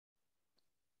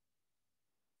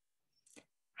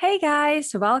Hey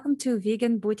guys, welcome to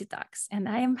Vegan Booty Talks, and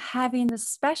I am having a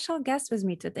special guest with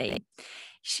me today.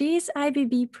 She's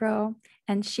IFBB Pro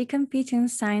and she competed in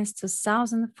Science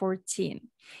 2014.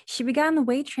 She began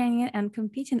weight training and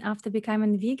competing after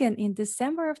becoming vegan in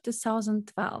December of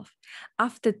 2012.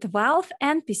 After 12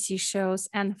 NPC shows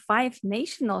and 5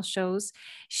 national shows,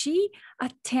 she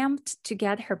attempted to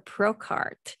get her pro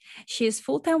card. She is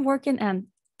full-time working at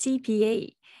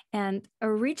TPA. And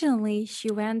originally,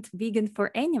 she went vegan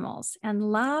for animals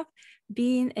and loved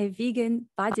being a vegan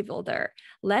bodybuilder.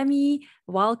 Let me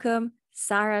welcome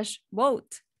Sahar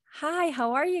Vogt. Hi,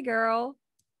 how are you, girl?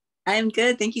 I'm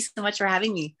good. Thank you so much for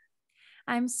having me.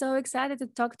 I'm so excited to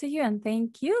talk to you, and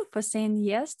thank you for saying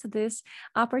yes to this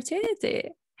opportunity.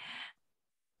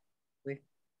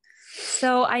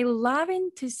 So I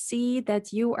loving to see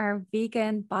that you are a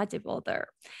vegan bodybuilder.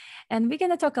 And we're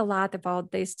going to talk a lot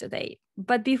about this today.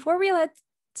 But before we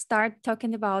start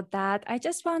talking about that, I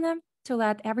just want to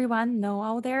let everyone know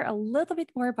out there a little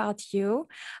bit more about you.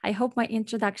 I hope my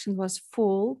introduction was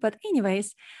full. But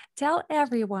anyways, tell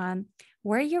everyone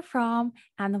where you're from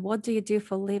and what do you do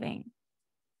for a living?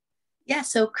 Yeah,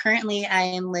 so currently I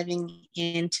am living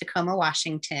in Tacoma,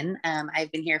 Washington.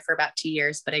 I've been here for about 2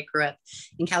 years, but I grew up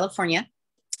in California.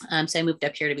 So I moved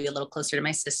up here to be a little closer to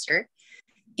my sister.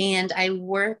 And I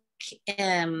work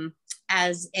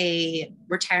as a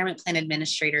retirement plan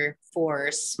administrator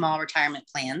for small retirement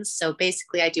plans. So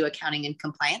basically I do accounting and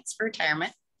compliance for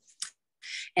retirement.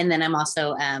 And then I'm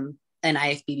also an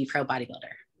IFBB Pro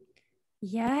bodybuilder.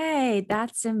 Yay,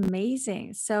 that's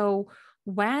amazing. So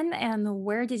when and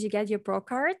where did you get your pro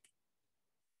card?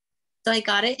 So I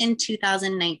got it in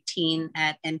 2019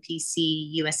 at NPC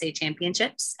USA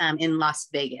Championships in Las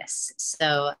Vegas.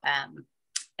 So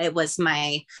it was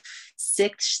my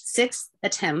sixth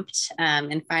attempt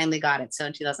and finally got it. So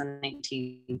in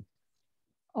 2019.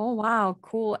 Oh, wow.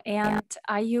 Cool. And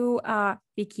are you a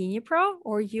bikini pro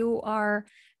or you are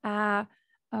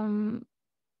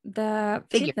the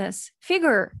fitness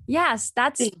figure? Yes,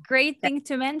 that's a great thing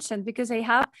to mention because I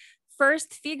have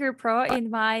first figure pro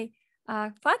in my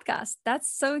podcast.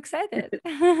 That's so excited.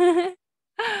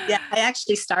 Yeah, I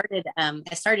actually started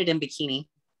in bikini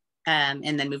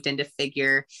and then moved into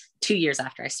figure 2 years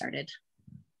after I started.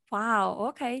 Wow.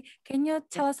 Okay. Can you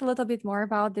tell us a little bit more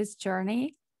about this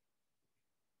journey?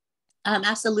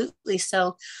 Absolutely.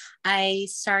 So I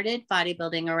started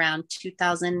bodybuilding around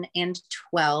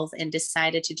 2012 and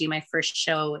decided to do my first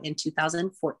show in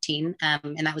 2014.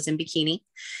 And that was in bikini.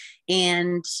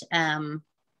 And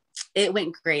it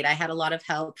went great. I had a lot of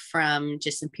help from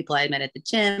just some people I met at the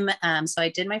gym. So I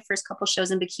did my first couple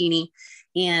shows in bikini,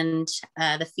 and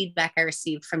the feedback I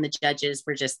received from the judges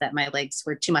were just that my legs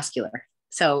were too muscular.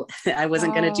 So I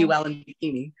wasn't going to do well in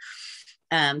bikini.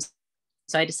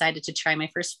 So I decided to try my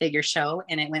first figure show,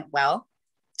 and it went well.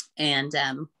 And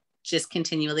just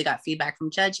continually got feedback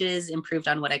from judges, improved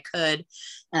on what I could,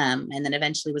 and then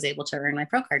eventually was able to earn my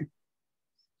pro card.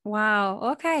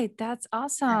 Wow. Okay, that's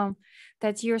awesome.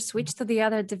 That you're switched to the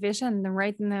other division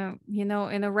right in the,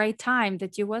 in the right time,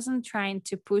 that you wasn't trying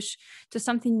to push to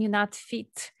something you're not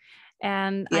fit.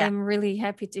 And I'm really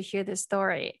happy to hear the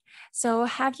story. So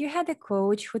have you had a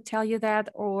coach who tell you that,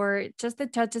 or just the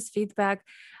judges' feedback,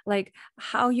 like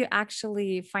how you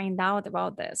actually find out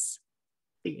about this?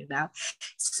 Figured out.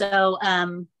 So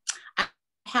I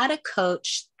had a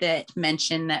coach that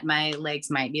mentioned that my legs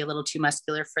might be a little too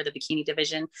muscular for the bikini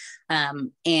division.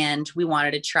 And we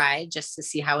wanted to try just to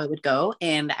see how it would go.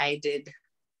 And I did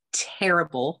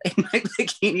terrible in my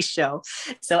bikini show.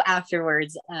 So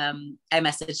afterwards, I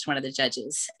messaged one of the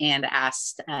judges and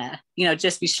asked,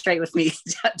 just be straight with me,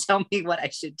 tell me what I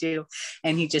should do.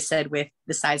 And he just said, with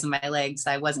the size of my legs,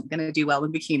 I wasn't going to do well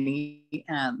in bikini,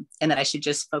 and that I should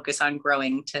just focus on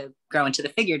growing to grow into the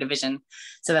figure division.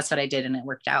 So that's what I did, and it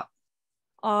worked out.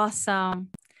 Awesome.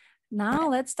 Now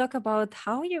let's talk about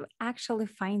how you actually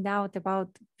find out about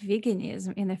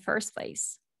veganism in the first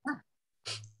place.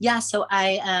 Yeah, so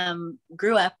I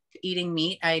grew up eating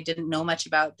meat. I didn't know much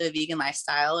about the vegan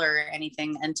lifestyle or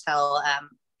anything until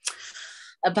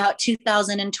about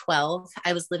 2012.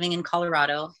 I was living in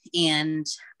Colorado, and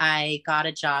I got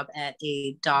a job at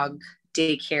a dog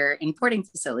daycare and boarding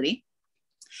facility.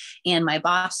 And my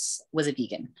boss was a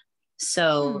vegan.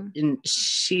 So and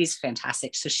she's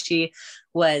fantastic. So she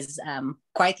was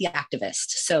quite the activist.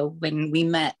 So when we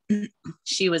met,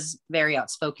 she was very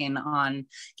outspoken on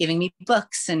giving me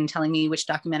books and telling me which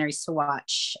documentaries to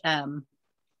watch. I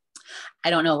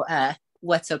don't know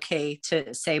what's okay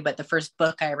to say, but the first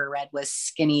book I ever read was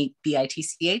Skinny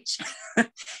B.I.T.C.H. If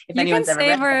You can anyone's ever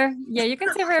read savor, yeah, you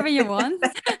can say wherever you want.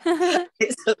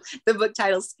 so the book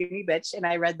title Skinny Bitch, and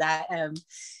I read that,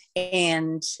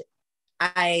 and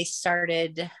I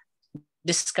started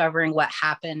discovering what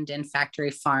happened in factory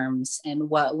farms and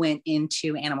what went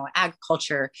into animal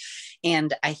agriculture.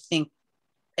 And I think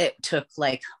it took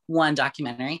like one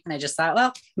documentary, and I just thought,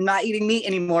 well, I'm not eating meat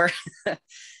anymore.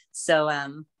 So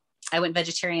I went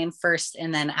vegetarian first,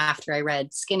 and then after I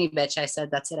read Skinny Bitch, I said,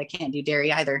 that's it, I can't do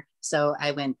dairy either. So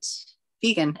I went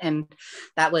vegan, and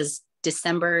that was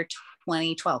December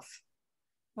 2012.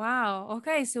 Wow.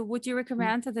 Okay. So would you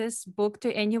recommend this book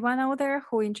to anyone out there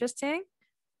who interesting?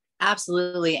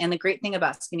 Absolutely. And the great thing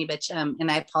about Skinny Bitch,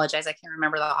 and I apologize, I can't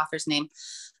remember the author's name,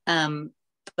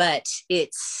 but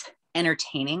it's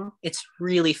entertaining. It's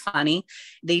really funny.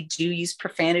 They do use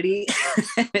profanity.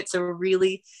 It's a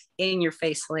really in your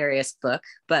face, hilarious book,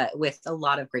 but with a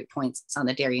lot of great points on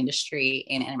the dairy industry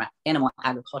and animal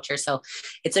agriculture. So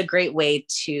it's a great way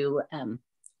to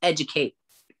educate,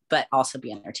 but also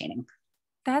be entertaining.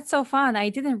 That's so fun. I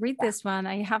didn't read this one.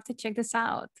 I have to check this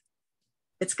out.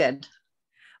 It's good.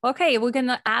 Okay, we're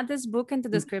gonna add this book into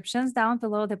descriptions down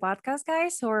below the podcast,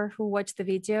 guys, or who watch the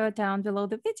video down below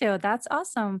the video. That's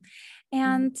awesome.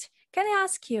 And can I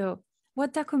ask you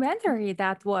what documentary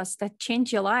that was that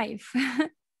changed your life?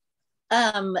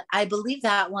 I believe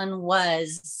that one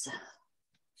was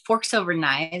Forks Over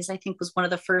Knives, I think was one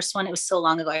of the first one. It was so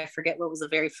long ago, I forget what was the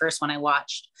very first one I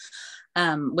watched,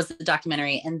 was the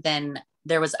documentary. And then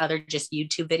there was other just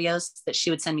YouTube videos that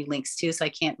she would send me links to. So I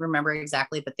can't remember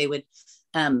exactly, but they would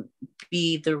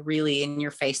be the really in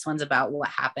your face ones about what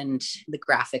happened, the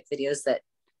graphic videos that,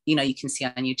 you know, you can see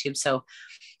on YouTube. So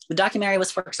the documentary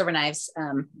was Forks Over Knives.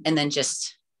 And then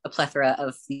just a plethora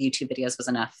of YouTube videos was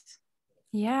enough.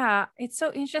 Yeah, it's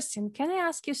so interesting. Can I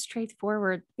ask you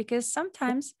straightforward? Because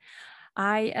sometimes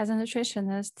I, as a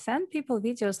nutritionist, send people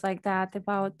videos like that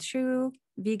about true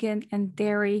vegan and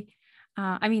dairy.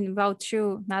 About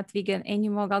true, not vegan,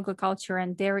 animal agriculture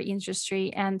and dairy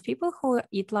industry. And people who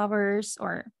eat lovers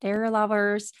or dairy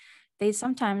lovers, they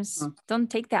sometimes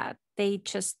don't take that. They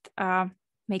just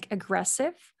make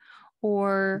aggressive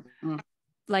or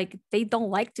like they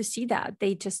don't like to see that.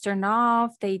 They just turn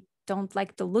off. They don't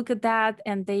like to look at that,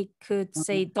 and they could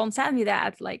say, don't send me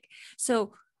that. Like,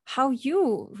 so how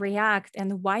you react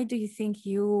and why do you think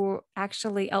you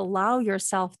actually allow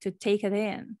yourself to take it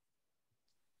in?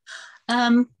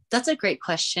 That's a great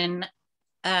question.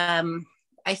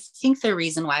 I think the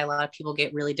reason why a lot of people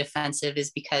get really defensive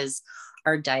is because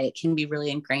our diet can be really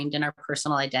ingrained in our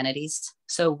personal identities.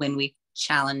 So when we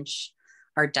challenge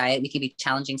our diet, we can be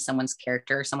challenging someone's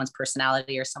character, someone's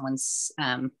personality, or someone's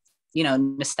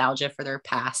nostalgia for their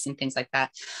past and things like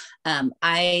that.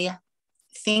 I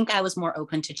think I was more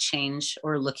open to change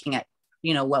or looking at,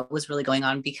 what was really going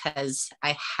on, because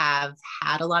I have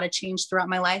had a lot of change throughout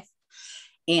my life.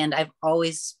 And I've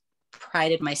always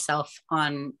prided myself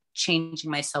on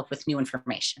changing myself with new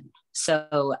information.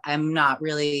 So I'm not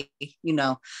really,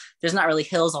 there's not really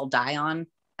hills I'll die on.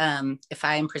 If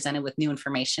I am presented with new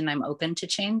information, I'm open to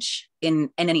change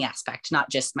in any aspect, not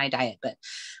just my diet, but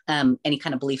any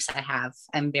kind of beliefs I have.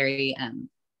 I'm very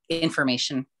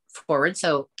information forward.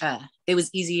 So it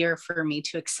was easier for me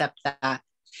to accept that.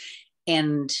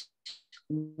 And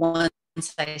once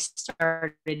I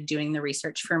started doing the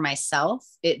research for myself,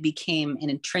 it became an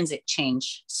intrinsic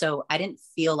change. So I didn't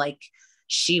feel like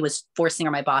she was forcing,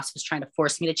 or my boss was trying to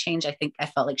force me to change. I think I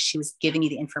felt like she was giving me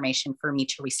the information for me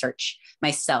to research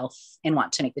myself and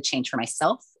want to make the change for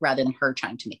myself rather than her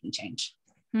trying to make me change.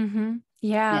 Mm-hmm.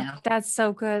 Yeah, that's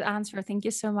so good answer. Thank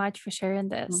you so much for sharing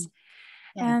this.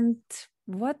 Yeah. And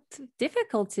what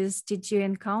difficulties did you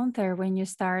encounter when you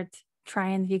start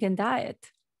trying vegan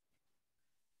diet?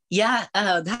 Yeah,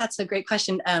 that's a great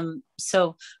question.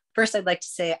 So first I'd like to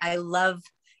say I love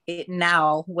it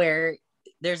now where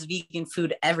there's vegan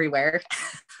food everywhere.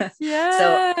 Yeah.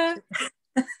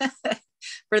 So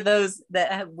for those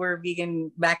that were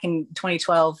vegan back in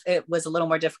 2012, it was a little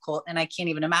more difficult. And I can't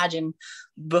even imagine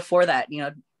before that,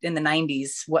 in the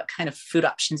 90s, what kind of food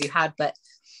options you had. But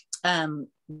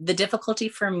the difficulty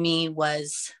for me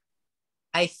was,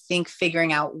 I think,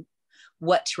 figuring out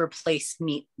what to replace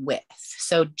meat with.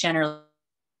 So generally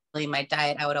my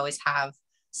diet, I would always have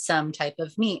some type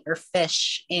of meat or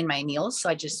fish in my meals. So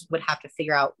I just would have to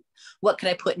figure out what could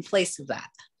I put in place of that.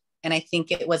 And I think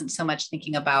it wasn't so much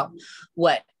thinking about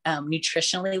what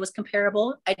nutritionally was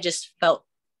comparable. I just felt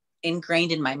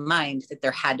ingrained in my mind that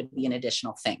there had to be an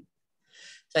additional thing.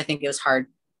 So I think it was hard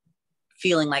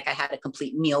feeling like I had a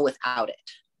complete meal without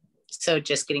it. So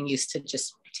just getting used to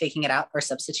just taking it out or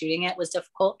substituting it was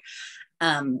difficult.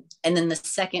 And then the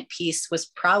second piece was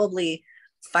probably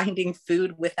finding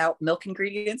food without milk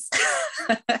ingredients.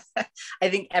 I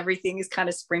think everything is kind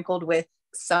of sprinkled with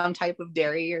some type of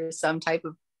dairy or some type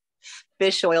of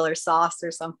fish oil or sauce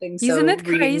or something. Isn't So it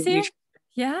crazy?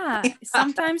 Yeah. Yeah.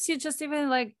 Sometimes you just even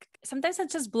like, sometimes it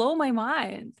just blow my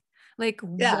mind. Like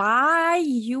Yeah. why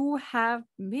you have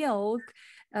milk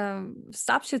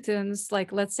substitutes,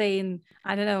 like let's say in,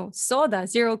 I don't know, soda,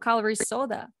 0-calorie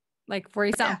soda, like for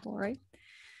example, right?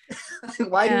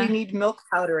 Why do we Yeah. need milk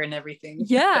powder and everything?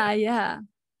 Yeah. Yeah.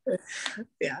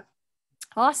 Yeah.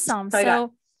 Awesome. So I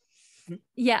got, So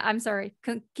yeah, I'm sorry.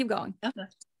 Keep going.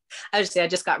 I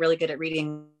just got really good at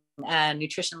reading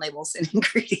nutrition labels and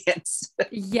ingredients.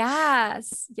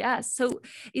 Yes, yes. So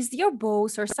is your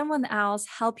boss or someone else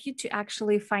help you to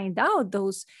actually find out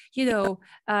those,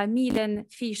 meat and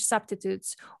fish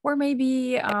substitutes, or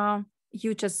maybe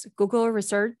you just Google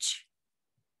research?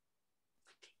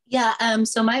 Yeah.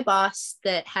 So my boss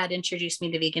that had introduced me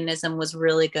to veganism was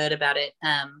really good about it.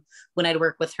 When I'd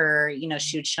work with her,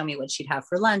 she would show me what she'd have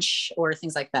for lunch or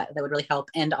things like that. That would really help.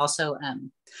 And also,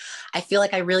 I feel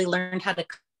like I really learned how to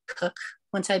cook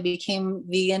once I became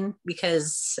vegan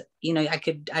because,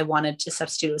 I wanted to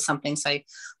substitute with something. So I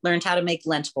learned how to make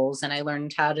lentils and I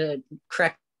learned how to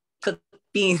cook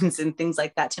beans and things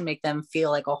like that to make them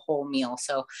feel like a whole meal.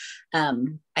 So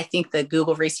I think the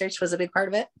Google research was a big part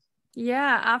of it.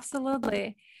 Yeah,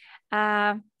 absolutely.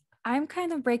 I'm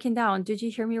kind of breaking down. Did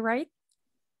you hear me right?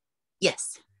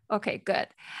 Yes. Okay, good.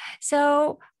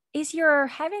 So is your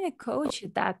having a coach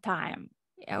at that time,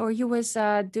 or you was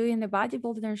doing a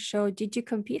bodybuilder show, did you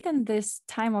compete in this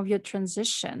time of your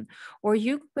transition, or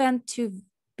you went to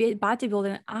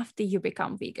bodybuilding after you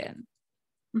become vegan?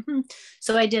 Mm-hmm.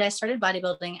 So I did. I started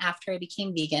bodybuilding after I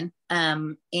became vegan.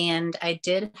 And I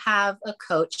did have a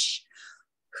coach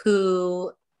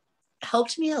who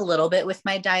helped me a little bit with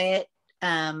my diet.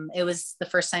 It was the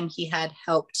first time he had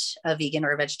helped a vegan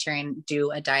or a vegetarian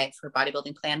do a diet for a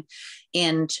bodybuilding plan.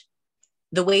 And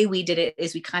the way we did it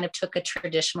is we kind of took a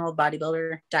traditional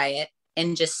bodybuilder diet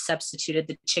and just substituted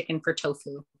the chicken for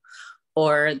tofu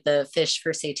or the fish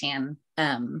for seitan.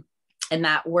 And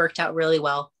that worked out really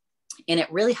well. And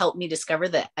it really helped me discover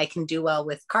that I can do well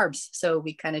with carbs. So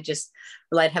we kind of just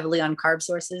relied heavily on carb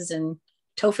sources and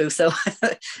tofu. So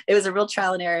it was a real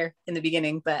trial and error in the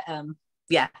beginning, but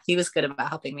yeah, he was good about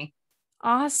helping me.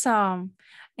 Awesome.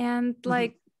 And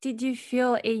like, did you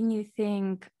feel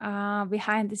anything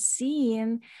behind the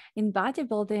scene in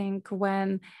bodybuilding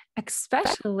when,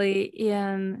 especially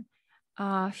in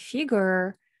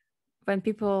figure, when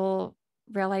people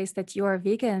realize that you are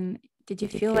vegan, did you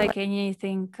feel like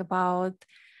anything about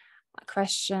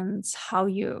questions, how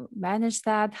you manage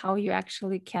that, how you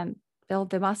actually can build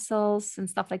the muscles and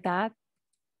stuff like that?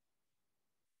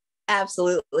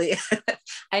 Absolutely.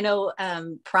 I know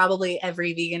probably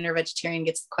every vegan or vegetarian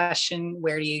gets the question,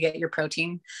 where do you get your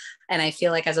protein? And I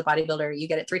feel like as a bodybuilder, you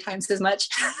get it 3 times as much.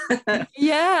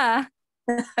 Yeah.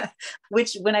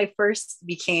 Which when I first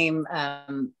became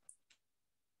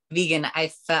vegan,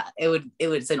 I felt it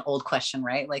was an old question,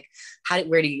 right? Like,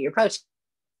 where do you get your protein?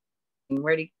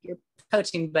 Where do you get your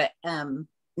protein? But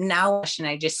now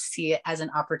I just see it as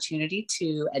an opportunity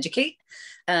to educate.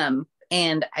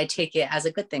 And I take it as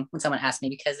a good thing when someone asks me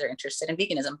because they're interested in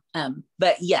veganism.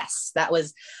 But yes, that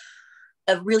was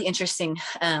a really interesting,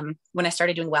 when I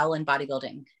started doing well in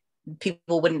bodybuilding,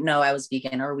 people wouldn't know I was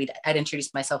vegan, or I'd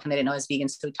introduce myself and they didn't know I was vegan.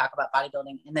 So we'd talk about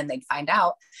bodybuilding and then they'd find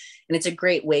out. And it's a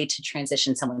great way to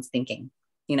transition someone's thinking,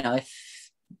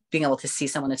 if being able to see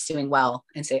someone that's doing well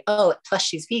and say, oh, plus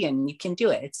she's vegan, you can do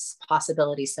it. It's a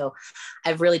possibility. So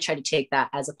I've really tried to take that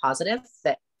as a positive,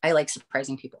 that I like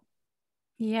surprising people.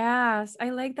 Yes, I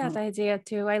like that idea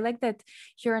too. I like that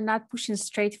you're not pushing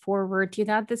straight forward. You're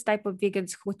not this type of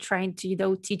vegans who trying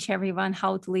to, teach everyone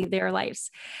how to live their lives.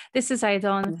 This is I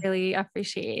don't really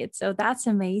appreciate. So that's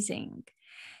amazing.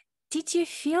 Did you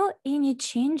feel any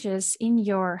changes in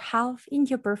your health, in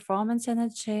your performance in the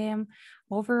gym,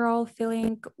 overall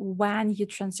feeling when you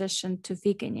transitioned to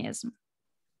veganism?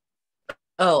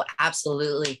 Oh,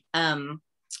 absolutely.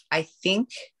 I think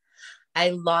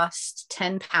I lost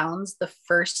 10 pounds the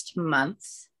first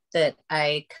month that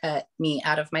I cut meat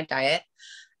out of my diet.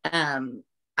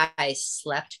 I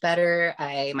slept better.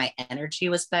 My energy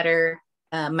was better.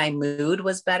 My mood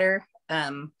was better.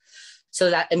 So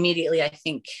that immediately, I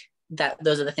think that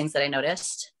those are the things that I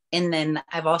noticed. And then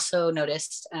I've also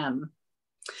noticed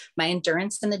my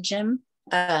endurance in the gym.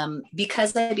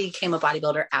 Because I became a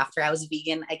bodybuilder after I was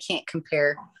vegan, I can't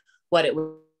compare what it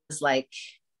was like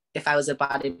if I was a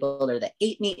bodybuilder that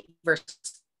ate meat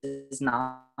versus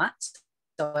not.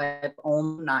 so I'm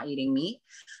only not eating meat.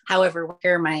 However,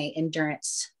 compare my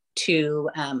endurance to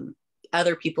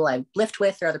other people I lift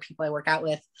with or other people I work out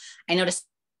with, I notice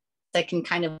I can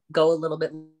kind of go a little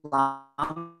bit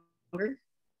longer.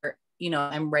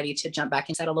 I'm ready to jump back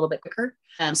inside a little bit quicker.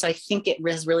 So I think it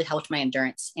has really helped my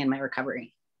endurance and my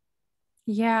recovery.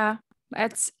 Yeah,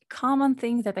 that's a common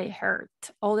thing that I heard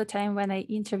all the time when I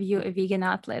interview a vegan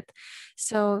athlete.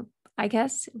 So I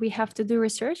guess we have to do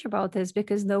research about this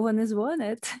because no one has won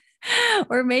it.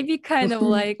 Or maybe kind of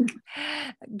like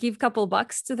give a couple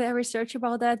bucks to the research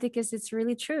about that because it's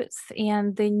really truth.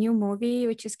 And the new movie,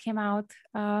 which just came out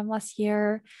last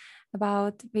year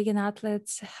about vegan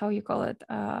athletes, how you call it?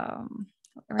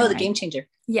 The Game Changer.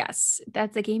 Yes,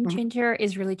 that's the Game Changer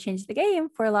is really changed the game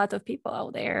for a lot of people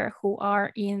out there who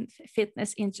are in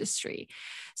fitness industry.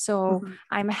 So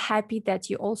I'm happy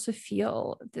that you also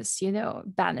feel this,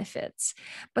 benefits.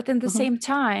 But in the same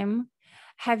time,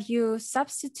 have you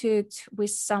substitute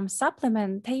with some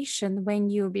supplementation when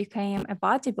you became a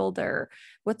bodybuilder?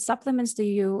 What supplements do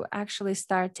you actually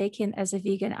start taking as a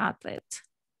vegan athlete?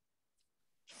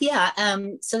 Yeah.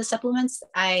 So the supplements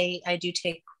I do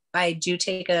take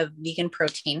a vegan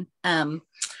protein.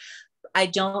 I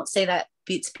don't say that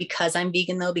it's because I'm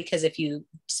vegan though, because if you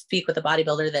speak with a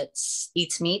bodybuilder that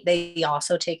eats meat, they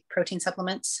also take protein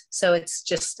supplements. So it's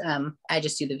just, I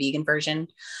just do the vegan version.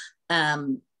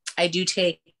 I do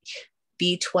take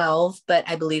B12, but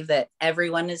I believe that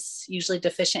everyone is usually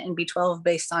deficient in B12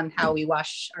 based on how we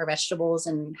wash our vegetables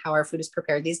and how our food is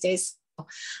prepared these days.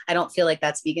 I don't feel like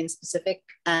that's vegan specific.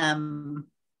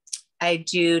 I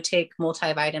do take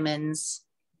multivitamins.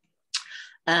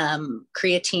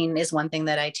 Creatine is one thing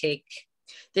that I take.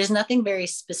 There's nothing very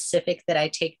specific that I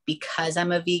take because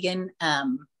I'm a vegan.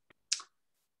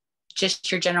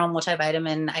 Just your general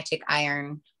multivitamin. I take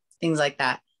iron, things like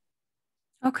that.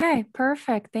 Okay,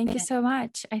 perfect. Thank you so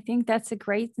much. I think that's a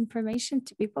great information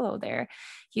to people out there.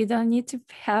 You don't need to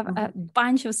have a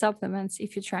bunch of supplements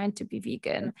if you're trying to be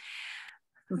vegan.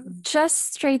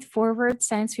 Just straightforward,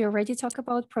 since we already talked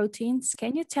about proteins,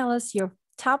 can you tell us your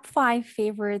top 5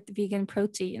 favorite vegan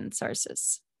protein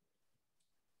sources?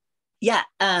 Yeah.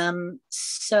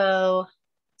 So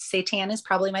seitan is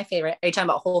probably my favorite. Are you talking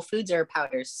about whole foods or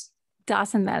powders?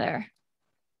 Doesn't matter.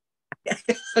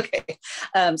 Okay.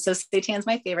 So seitan's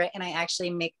my favorite, and I actually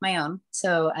make my own.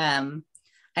 So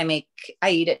I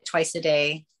eat it twice a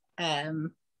day.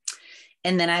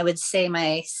 And then I would say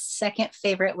my second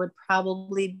favorite would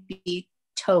probably be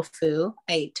tofu.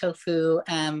 I eat tofu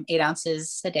 8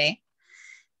 ounces a day.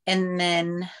 And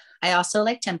then I also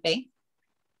like tempeh.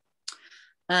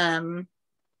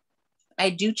 I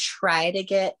do try to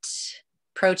get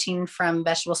protein from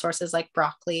vegetable sources like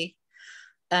broccoli.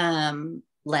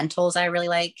 Lentils I really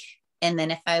like. And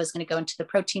then if I was going to go into the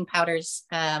protein powders,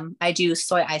 I do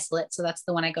soy isolate. So that's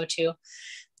the one I go to.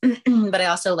 But I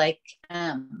also like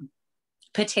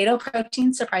potato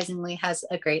protein, surprisingly, has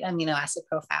a great amino acid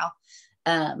profile.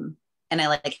 And I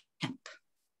like hemp.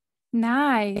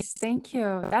 Nice. Thank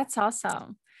you. That's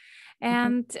awesome.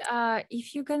 And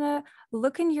if you're going to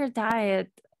look in your diet,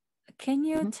 can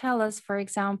you tell us, for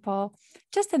example,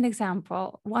 just an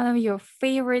example, one of your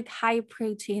favorite high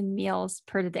protein meals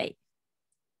per day?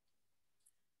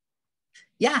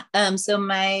 Yeah. So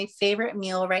my favorite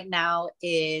meal right now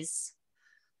is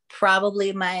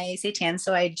probably my seitan.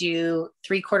 So I do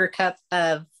 3/4 cup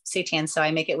of seitan. So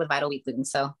I make it with vital wheat gluten.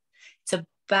 So it's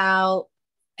about,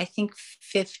 I think,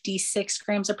 56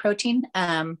 grams of protein.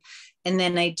 And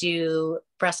then I do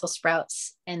Brussels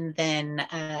sprouts and then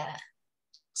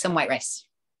some white rice.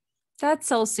 That's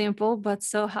so simple, but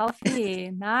so healthy.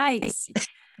 Nice.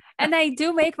 And I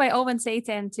do make my own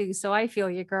seitan too. So I feel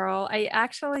you, girl. I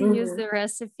actually use the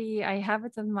recipe. I have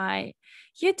it on my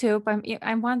YouTube.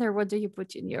 I wonder, what do you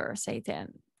put in your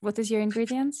seitan? What is your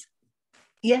ingredients?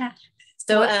 Yeah.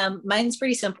 So mine's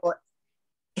pretty simple.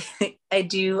 I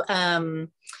do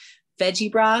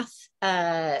veggie broth,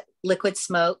 liquid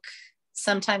smoke.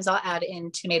 Sometimes I'll add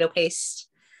in tomato paste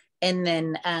and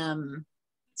then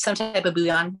some type of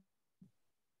bouillon.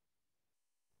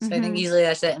 So I think usually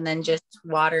that's it. And then just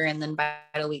water and then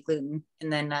vital wheat gluten.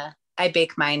 And then I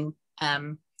bake mine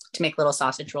to make little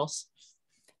sausage rolls.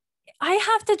 I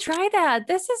have to try that.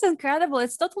 This is incredible.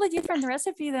 It's totally different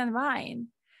recipe than mine.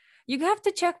 You have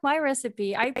to check my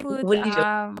recipe. I put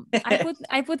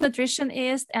I put nutrition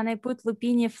yeast and I put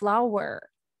lupini flour.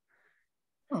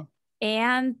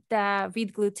 And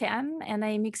wheat gluten, and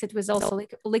I mix it with also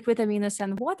liquid aminos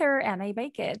and water, and I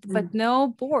bake it, but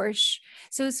no borscht.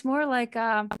 So it's more like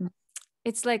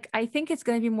it's like, I think it's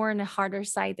going to be more on the harder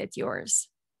side than yours.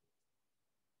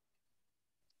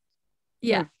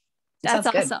 Yeah. That's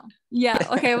sounds good. awesome. Yeah.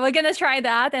 Okay. We're going to try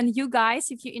that. And you guys,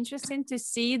 if you're interested to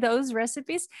see those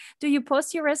recipes, do you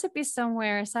post your recipes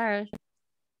somewhere, Sarah?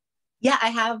 Yeah, I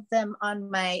have them on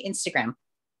my Instagram.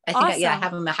 I think, Awesome. I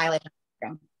have them highlighted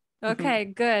on Instagram. Okay,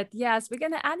 good. Yes, we're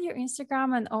going to add your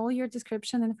Instagram and all your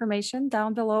description information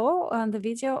down below on the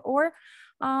video or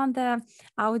on the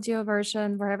audio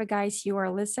version, wherever guys you are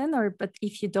listening, but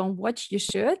if you don't watch, you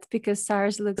should, because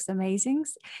Sarah's looks amazing.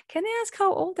 Can I ask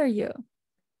how old are you?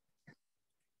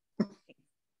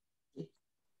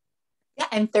 Yeah,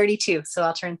 I'm 32, so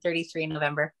I'll turn 33 in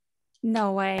November.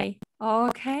 No way.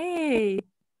 Okay.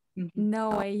 Mm-hmm.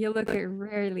 No way. You look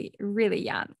really, really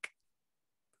young.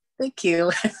 Thank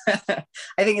you. I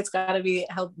think it's got to be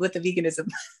help with the veganism.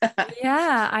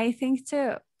 Yeah, I think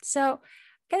too. So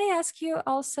can I ask you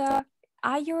also,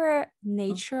 are you a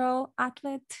natural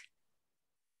athlete?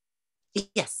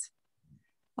 Yes.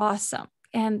 Awesome.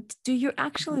 And do you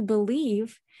actually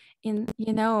believe in,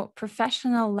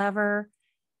 professional level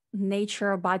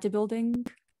nature bodybuilding?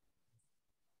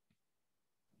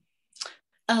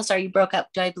 Oh, sorry, you broke up.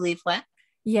 Do I believe what?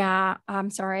 Yeah, I'm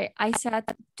sorry. I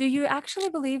said, do you actually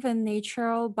believe in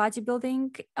natural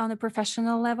bodybuilding on a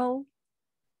professional level?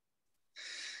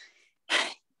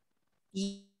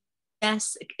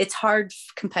 Yes, it's hard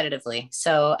competitively.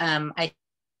 So I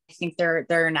think there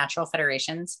are natural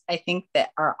federations, I think, that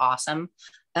are awesome.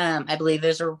 I believe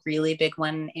there's a really big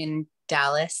one in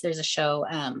Dallas. There's a show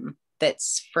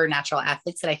that's for natural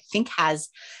athletes that I think has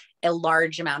a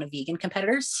large amount of vegan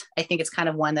competitors. I think it's kind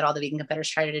of one that all the vegan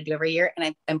competitors try to do every year.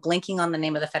 And I'm blanking on the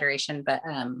name of the federation, but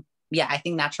yeah, I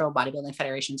think natural bodybuilding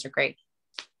federations are great.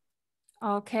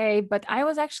 Okay, but I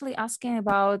was actually asking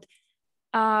about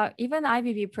even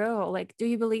IFBB Pro. Like, do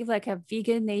you believe like a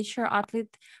vegan nature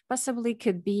athlete possibly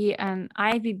could be an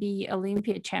IFBB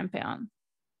Olympia champion?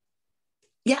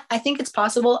 Yeah, I think it's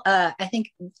possible. I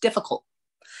think difficult.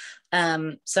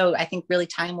 So I think really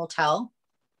time will tell.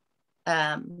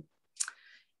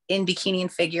 In bikini and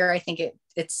figure, I think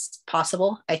it's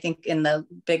possible. I think in the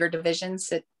bigger divisions,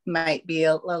 it might be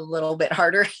a little bit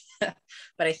harder,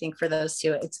 but I think for those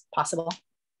two, it's possible.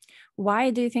 Why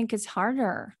do you think it's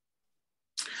harder?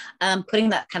 Putting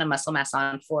that kind of muscle mass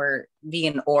on for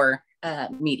vegan or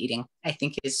meat eating, I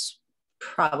think is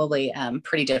probably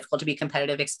pretty difficult to be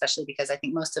competitive, especially because I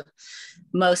think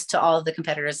most to all of the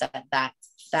competitors at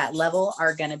that level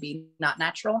are going to be not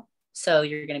natural. So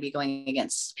you're going to be going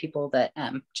against people that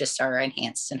just are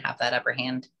enhanced and have that upper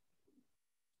hand.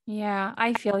 Yeah,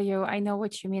 I feel you. I know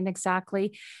what you mean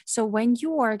exactly. So when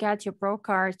you got your pro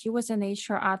card, you was a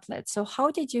nature athlete. So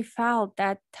how did you feel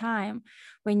that time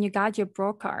when you got your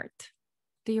pro card?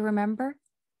 Do you remember?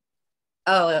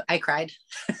 Oh, I cried.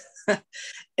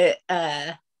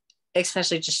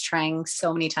 Especially just trying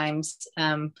so many times.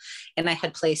 And I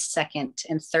had placed second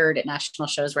and third at national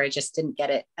shows where I just didn't get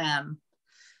it.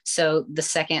 So the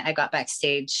second I got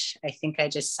backstage, I think I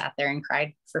just sat there and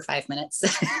cried for 5 minutes.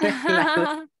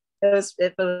 it was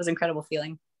an incredible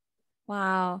feeling.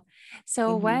 Wow.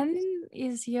 So when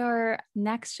is your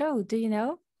next show? Do you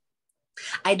know?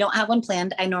 I don't have one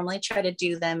planned. I normally try to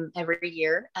do them every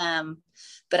year.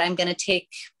 But I'm going to take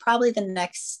probably the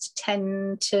next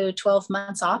 10 to 12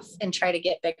 months off and try to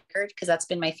get bigger, because that's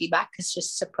been my feedback, is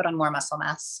just to put on more muscle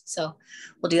mass. So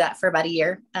we'll do that for about a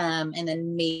year. And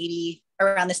then maybe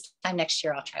around this time next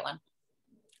year, I'll try one.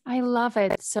 I love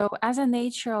it. So as a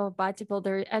natural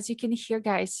bodybuilder, as you can hear,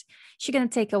 guys, she's going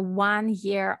to take a 1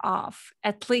 year off,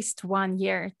 at least 1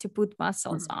 year, to put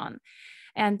muscles on.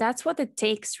 And that's what it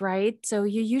takes, right? So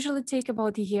you usually take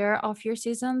about a year off your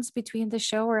seasons between the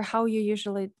show, or how you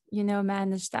usually,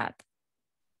 manage that?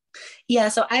 Yeah,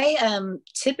 so I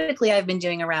typically I've been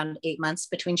doing around 8 months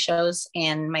between shows,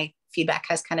 and my feedback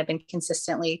has kind of been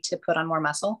consistently to put on more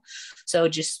muscle. So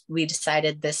we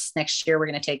decided this next year we're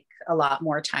going to take a lot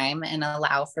more time and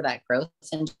allow for that growth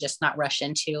and just not rush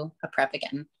into a prep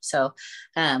again. So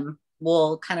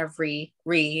we'll kind of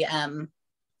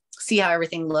see how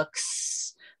everything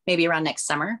looks maybe around next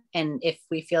summer. And if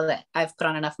we feel that I've put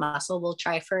on enough muscle, we'll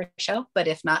try for a show. But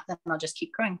if not, then I'll just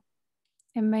keep growing.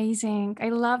 Amazing. I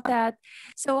love that.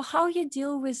 So how you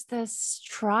deal with the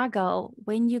struggle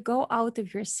when you go out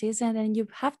of your season and you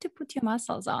have to put your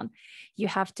muscles on, you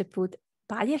have to put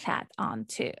body fat on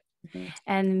too.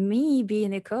 And me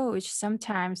being a coach,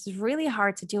 sometimes it's really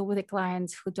hard to deal with the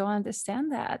clients who don't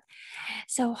understand that.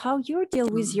 So how you deal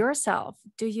with yourself?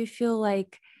 Do you feel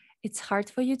like it's hard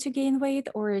for you to gain weight,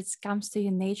 or it comes to you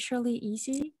naturally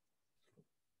easy?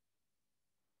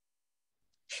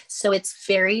 So it's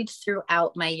varied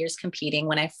throughout my years competing.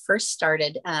 When I first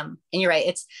started, and you're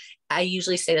right, I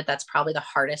usually say that that's probably the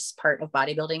hardest part of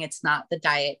bodybuilding. It's not the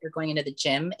diet or going into the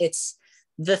gym. It's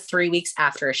the 3 weeks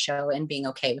after a show and being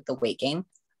okay with the weight gain.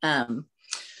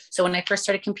 So when I first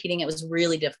started competing, it was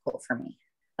really difficult for me.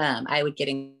 I would get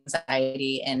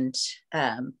anxiety, and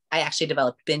I actually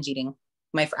developed binge eating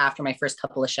after my first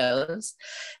couple of shows.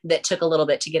 That took a little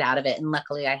bit to get out of it. And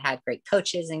luckily I had great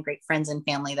coaches and great friends and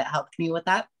family that helped me with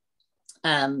that.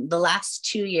 The last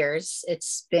 2 years,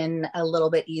 it's been a little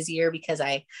bit easier because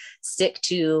I stick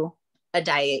to a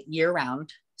diet year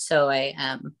round. So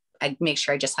I make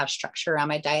sure I just have structure around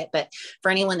my diet. But for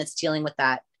anyone that's dealing with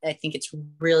that, I think it's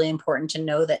really important to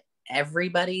know that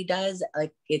everybody does.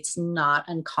 Like, it's not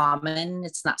uncommon.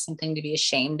 It's not something to be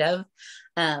ashamed of.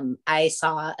 I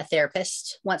saw a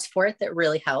therapist once for it that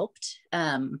really helped.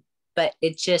 But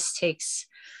it just takes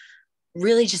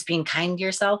really just being kind to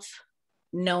yourself,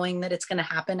 knowing that it's going to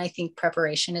happen. I think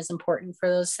preparation is important for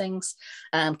those things.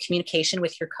 Communication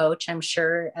with your coach. I'm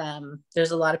sure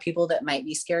there's a lot of people that might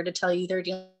be scared to tell you they're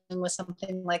dealing with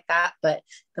something like that, but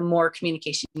the more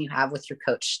communication you have with your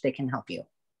coach, they can help you.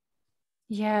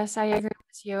 Yes, I agree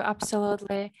with you.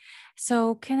 Absolutely.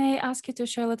 So, can I ask you to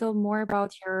share a little more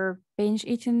about your binge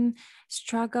eating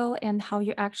struggle and how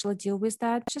you actually deal with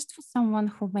that, just for someone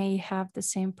who may have the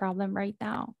same problem right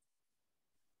now?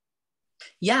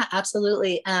 Yeah,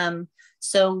 absolutely.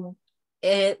 So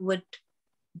it would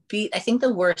be, I think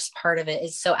the worst part of it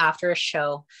is, so after a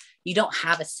show, you don't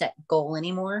have a set goal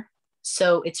anymore.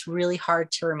 So it's really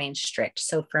hard to remain strict.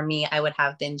 So for me, I would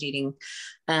have binge eating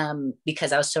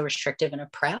because I was so restrictive in a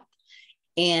prep.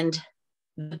 And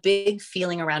the big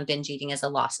feeling around binge eating is a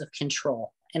loss of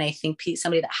control. And I think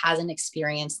somebody that hasn't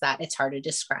experienced that, it's hard to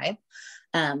describe.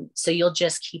 So you'll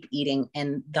just keep eating.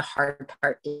 And the hard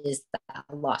part is that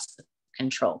loss of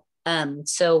control.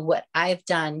 So what I've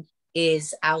done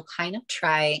is I'll kind of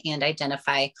try and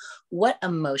identify what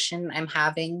emotion I'm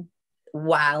having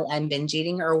while I'm binge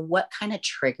eating, or what kind of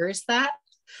triggers that.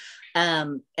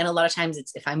 And a lot of times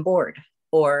it's if I'm bored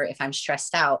or if I'm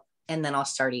stressed out, and then I'll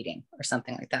start eating or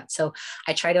something like that. So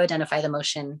I try to identify the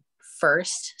emotion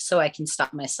first so I can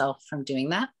stop myself from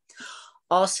doing that.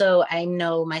 Also, I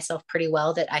know myself pretty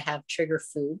well that I have trigger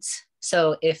foods.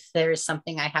 So if there's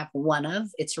something I have one of,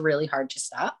 it's really hard to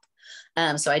stop.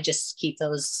 So I just keep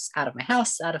those out of my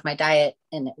house, out of my diet,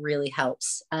 and it really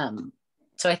helps.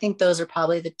 So I think those are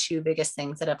probably the two biggest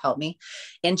things that have helped me.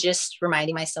 And just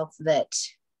reminding myself that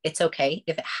it's okay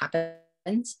if it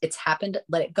happens. It's happened,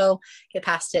 let it go, get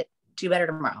past it, do better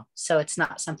tomorrow. So it's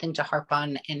not something to harp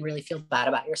on and really feel bad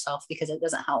about yourself, because it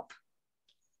doesn't help.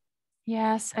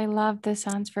 Yes, I love this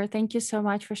answer. Thank you so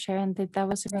much for sharing that. That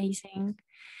was amazing.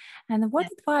 And what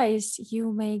advice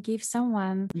you may give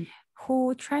someone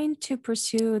who trying to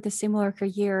pursue the similar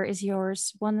career as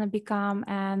yours, want to become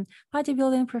an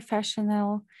bodybuilding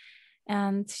professional,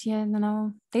 and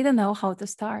they don't know how to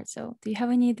start. So do you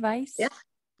have any advice?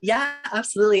 Yeah,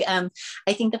 absolutely. I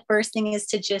think the first thing is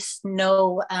to just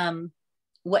know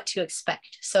what to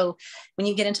expect. So when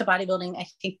you get into bodybuilding, I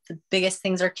think the biggest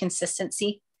things are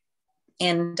consistency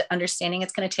and understanding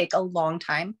it's going to take a long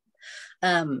time.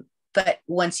 But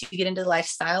once you get into the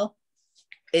lifestyle,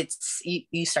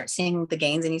 you start seeing the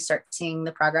gains and you start seeing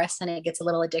the progress, and it gets a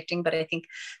little addicting. But I think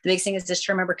the biggest thing is just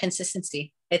to remember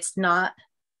consistency. It's not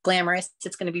glamorous.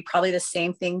 It's going to be probably the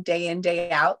same thing day in,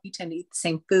 day out. You tend to eat the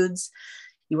same foods.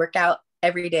 You work out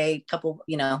every day,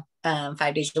 5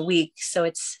 days a week. So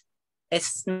it's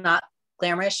not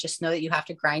glamorous. Just know that you have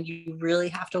to grind. You really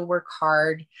have to work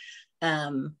hard.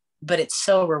 But it's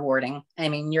so rewarding. I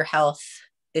mean, your health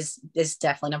is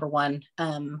definitely number one.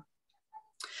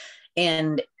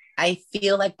 And I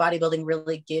feel like bodybuilding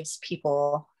really gives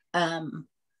people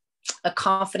a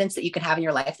confidence that you can have in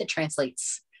your life that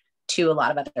translates to a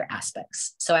lot of other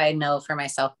aspects. So I know for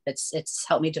myself, it's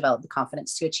helped me develop the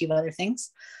confidence to achieve other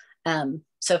things.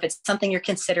 So if it's something you're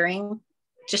considering,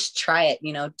 just try it.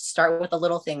 Start with the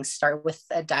little things, start with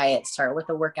a diet, start with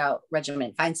a workout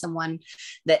regimen, find someone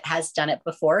that has done it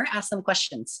before, ask them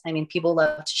questions. I mean, people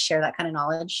love to share that kind of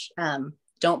knowledge.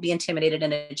 Don't be intimidated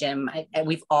in a gym.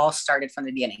 We've all started from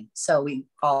the beginning, so we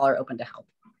all are open to help.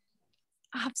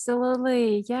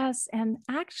 Absolutely. Yes. And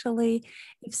actually,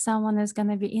 if someone is going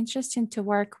to be interested to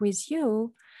work with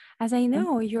you, as I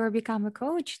know, you're become a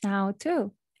coach now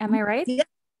too. Am I right?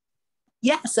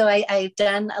 Yeah. So I've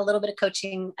done a little bit of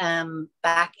coaching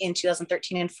back in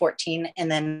 2013 and 14.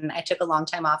 And then I took a long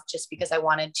time off just because I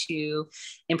wanted to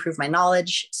improve my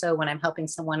knowledge. So when I'm helping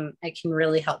someone, I can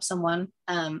really help someone.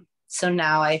 So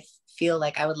now I feel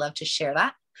like I would love to share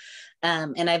that.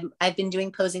 And I've been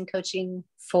doing posing coaching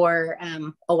for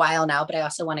a while now, but I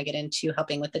also want to get into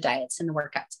helping with the diets and the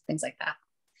workouts, things like that.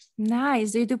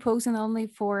 Nice. Do you do posing only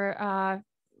for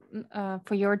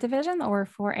your division or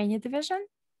for any division?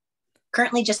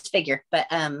 Currently just figure, but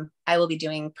I will be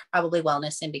doing probably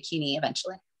wellness and bikini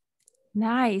eventually.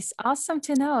 Nice. Awesome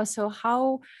to know. So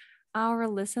how our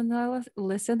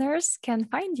listeners can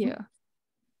find you?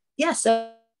 Yeah,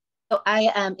 so I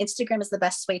Instagram is the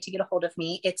best way to get a hold of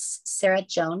me. It's Sarah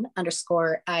Joan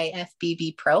 _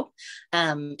 IFBB Pro,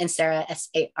 and Sarah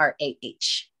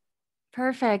SARAH.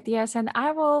 Perfect. Yes. And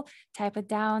I will type it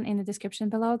down in the description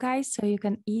below, guys, so you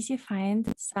can easily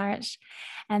find Sarah.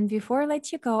 And before I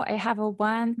let you go, I have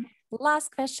one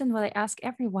last question what I ask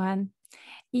everyone.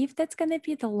 If that's going to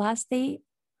be the last day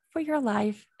for your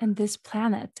life on this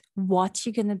planet, what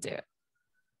you going to do?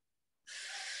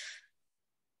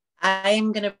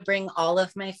 I'm going to bring all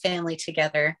of my family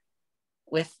together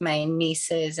with my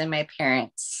nieces and my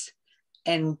parents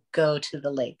and go to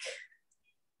the lake.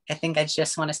 I think I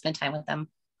just want to spend time with them.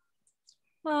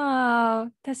 Wow,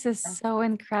 this is so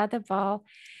incredible.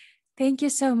 Thank you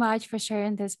so much for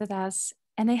sharing this with us.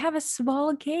 And I have a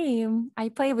small game I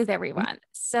play with everyone.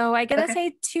 So I'm going to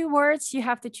say 2 words. You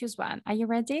have to choose one. Are you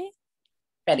ready?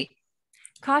 Ready.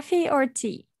 Coffee or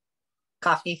tea?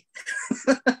 Coffee.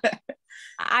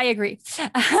 I agree.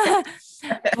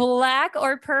 Black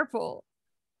or purple?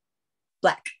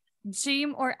 Black.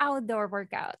 Gym or outdoor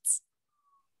workouts?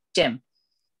 Gym.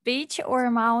 Beach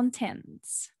or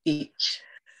mountains? Beach.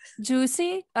 Juice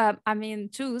or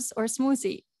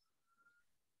smoothie?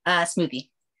 Smoothie.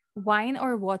 Wine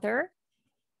or water?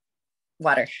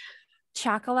 Water.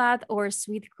 Chocolate or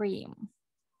sweet cream?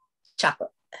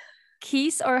 Chocolate.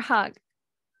 Kiss or hug?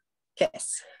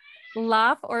 Kiss.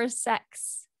 Love or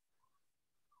sex?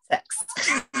 Sex.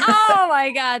 Oh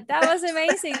my God, that was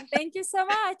amazing. Thank you so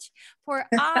much for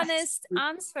honest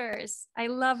answers. I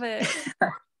love it.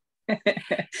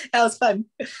 That was fun.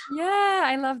 Yeah,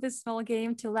 I love this small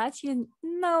game to let you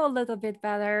know a little bit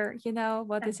better,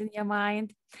 what is in your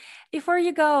mind. Before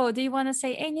you go, do you want to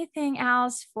say anything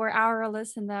else for our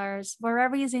listeners?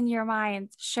 Wherever is in your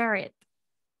mind, share it.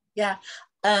 Yeah.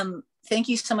 Thank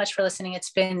you so much for listening. It's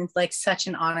been like such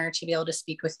an honor to be able to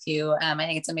speak with you. I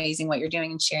think it's amazing what you're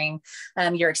doing and sharing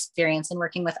your experience and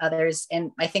working with others.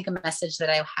 And I think a message that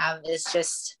I have is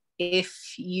just, if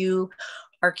you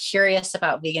are curious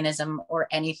about veganism or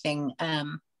anything,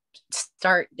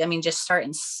 start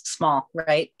in small,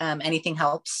 right? Anything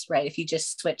helps, right? If you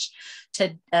just switch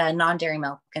to non-dairy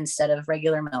milk instead of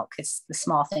regular milk, it's the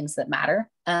small things that matter.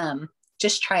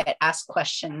 Just try it, ask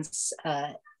questions.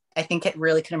 I think it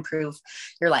really could improve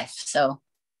your life. So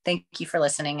thank you for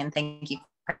listening, and thank you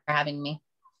for having me.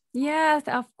 Yes,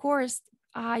 of course.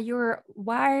 You're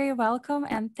very welcome,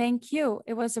 and thank you.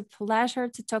 It was a pleasure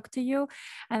to talk to you.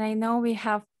 And I know we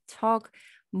have talked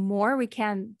more. We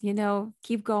can,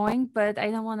 keep going, but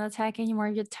I don't want to take any more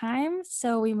of your time.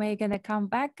 So we may gonna come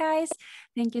back, guys.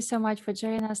 Thank you so much for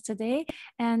joining us today,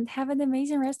 and have an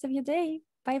amazing rest of your day.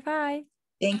 Bye-bye.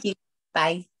 Thank you.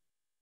 Bye.